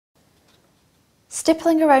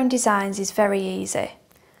Stippling around designs is very easy.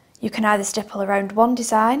 You can either stipple around one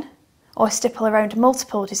design or stipple around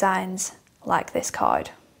multiple designs, like this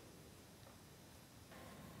card.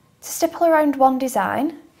 To stipple around one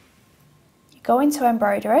design, you go into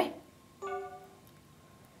embroidery,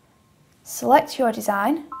 select your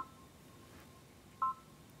design,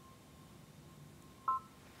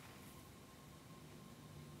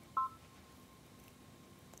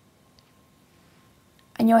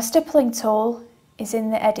 and your stippling tool is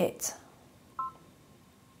in the edit.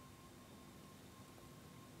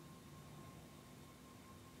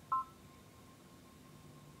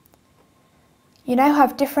 You now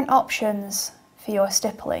have different options for your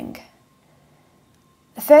stippling.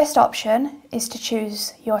 The first option is to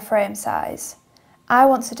choose your frame size. I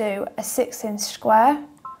want to do a 6-inch square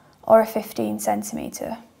or a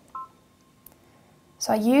 15cm.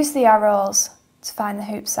 So I use the arrows to find the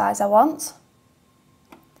hoop size I want.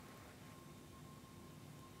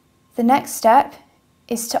 The next step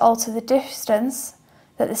is to alter the distance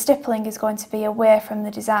that the stippling is going to be away from the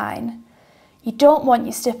design. You don't want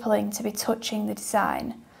your stippling to be touching the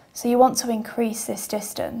design, so you want to increase this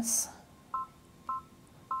distance.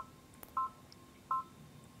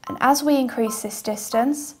 And as we increase this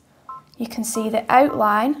distance, you can see the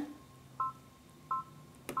outline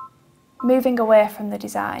moving away from the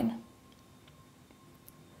design.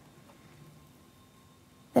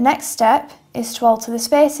 The next step is to alter the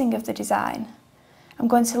spacing of the design. I'm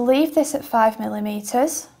going to leave this at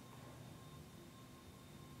 5mm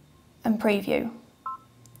and preview.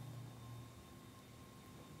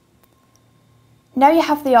 Now you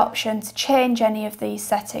have the option to change any of these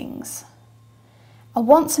settings. I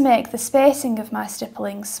want to make the spacing of my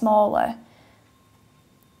stippling smaller,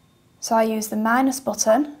 so I use the minus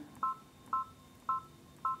button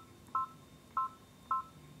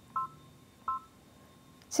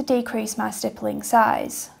to decrease my stippling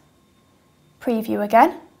size. Preview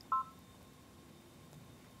again.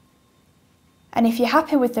 And if you're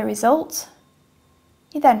happy with the result,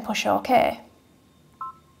 you then push OK.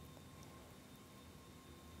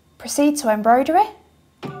 Proceed to embroidery,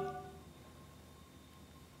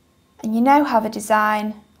 and you now have a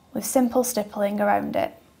design with simple stippling around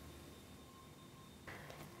it.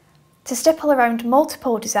 To stipple around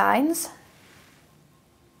multiple designs,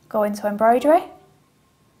 go into embroidery,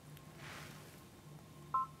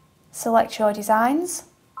 select your designs,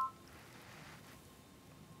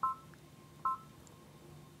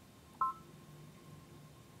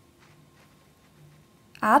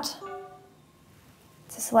 add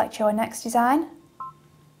to select your next design,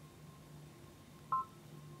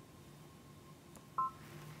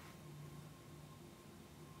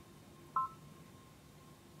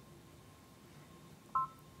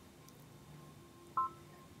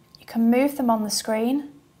 you can move them on the screen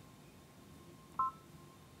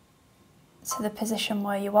to the position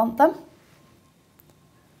where you want them,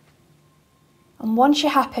 and once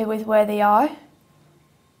you're happy with where they are,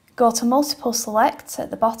 go to multiple select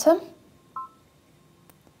at the bottom,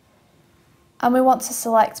 and we want to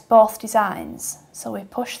select both designs, so we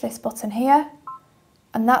push this button here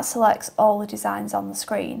and that selects all the designs on the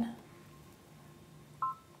screen.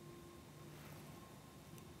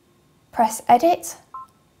 Press edit.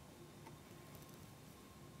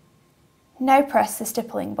 Now press the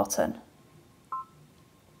stippling button.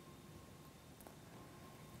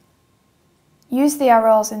 Use the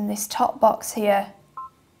arrows in this top box here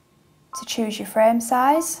to choose your frame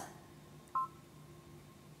size.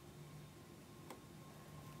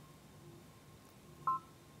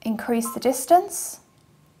 Increase the distance.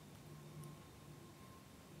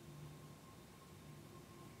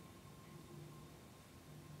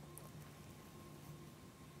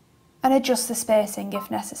 And adjust the spacing if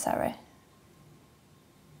necessary.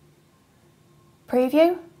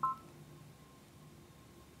 Preview.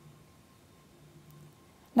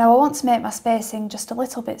 Now I want to make my spacing just a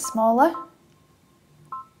little bit smaller.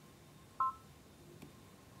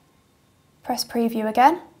 Press preview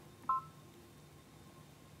again.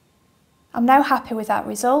 I'm now happy with that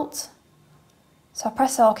result, so I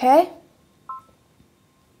press OK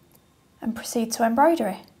and proceed to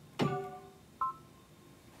embroidery.